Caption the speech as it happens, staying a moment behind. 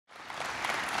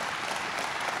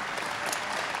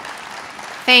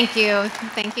Thank you.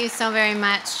 Thank you so very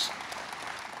much.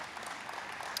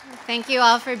 Thank you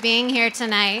all for being here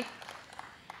tonight.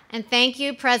 And thank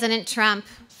you, President Trump,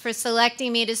 for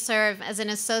selecting me to serve as an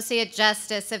Associate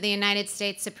Justice of the United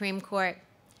States Supreme Court.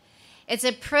 It's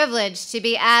a privilege to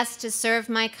be asked to serve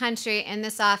my country in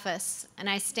this office, and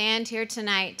I stand here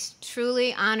tonight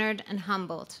truly honored and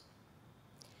humbled.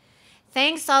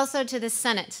 Thanks also to the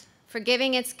Senate for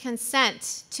giving its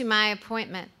consent to my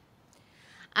appointment.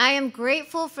 I am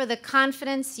grateful for the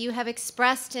confidence you have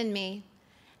expressed in me,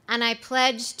 and I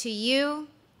pledge to you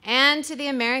and to the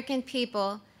American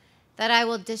people that I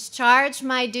will discharge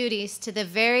my duties to the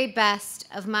very best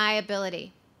of my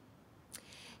ability.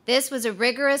 This was a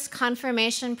rigorous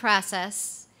confirmation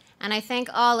process, and I thank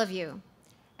all of you,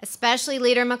 especially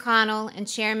Leader McConnell and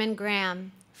Chairman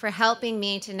Graham, for helping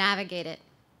me to navigate it.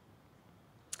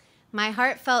 My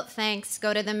heartfelt thanks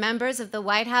go to the members of the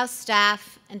White House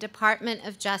staff and Department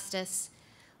of Justice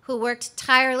who worked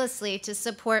tirelessly to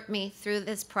support me through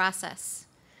this process.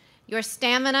 Your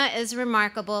stamina is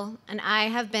remarkable, and I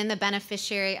have been the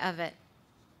beneficiary of it.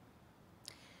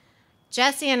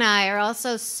 Jesse and I are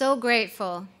also so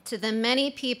grateful to the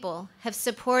many people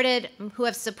who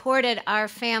have supported our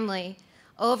family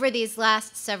over these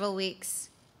last several weeks.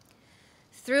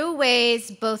 Through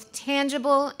ways both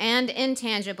tangible and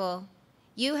intangible,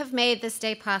 you have made this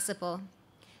day possible.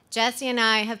 Jesse and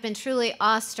I have been truly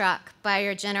awestruck by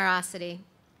your generosity.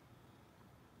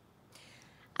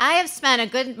 I have spent a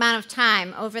good amount of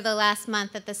time over the last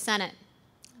month at the Senate,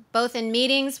 both in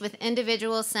meetings with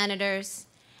individual senators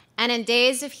and in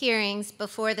days of hearings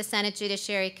before the Senate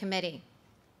Judiciary Committee.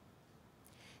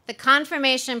 The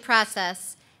confirmation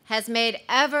process has made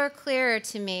ever clearer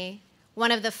to me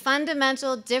one of the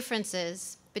fundamental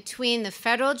differences between the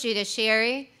federal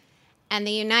judiciary and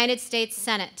the United States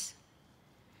Senate.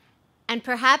 And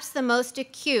perhaps the most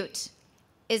acute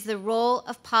is the role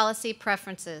of policy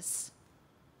preferences.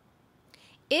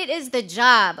 It is the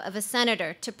job of a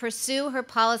senator to pursue her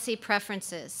policy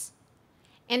preferences.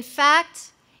 In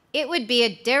fact, it would be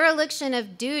a dereliction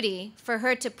of duty for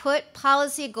her to put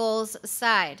policy goals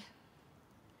aside.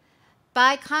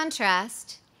 By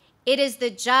contrast, it is the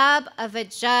job of a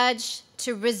judge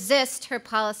to resist her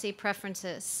policy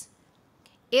preferences.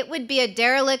 It would be a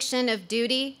dereliction of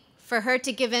duty for her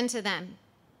to give in to them.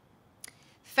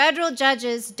 Federal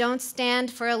judges don't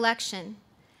stand for election.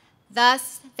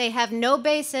 Thus, they have no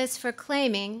basis for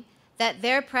claiming that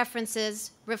their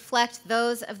preferences reflect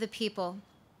those of the people.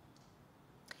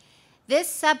 This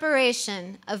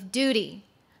separation of duty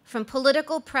from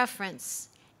political preference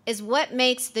is what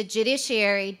makes the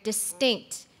judiciary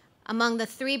distinct among the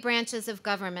three branches of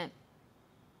government.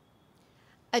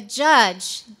 A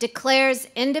judge declares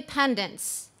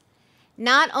independence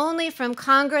not only from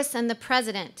Congress and the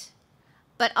President,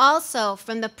 but also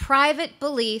from the private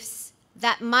beliefs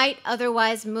that might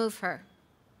otherwise move her.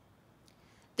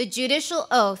 The judicial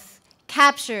oath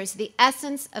captures the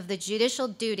essence of the judicial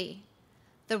duty.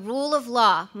 The rule of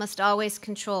law must always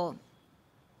control.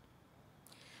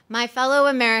 My fellow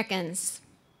Americans,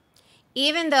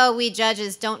 even though we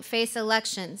judges don't face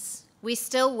elections, we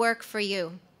still work for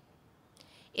you.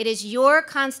 It is your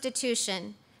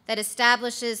Constitution that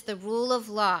establishes the rule of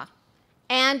law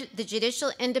and the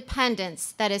judicial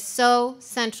independence that is so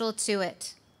central to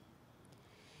it.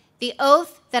 The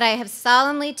oath that I have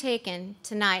solemnly taken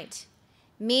tonight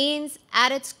means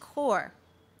at its core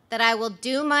that I will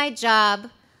do my job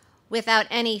without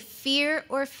any fear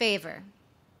or favor,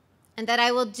 and that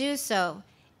I will do so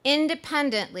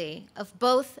independently of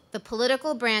both the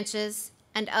political branches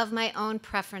and of my own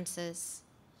preferences.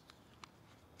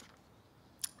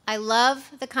 I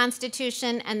love the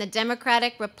Constitution and the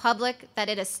democratic republic that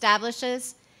it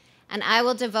establishes, and I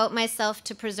will devote myself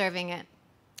to preserving it.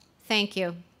 Thank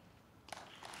you.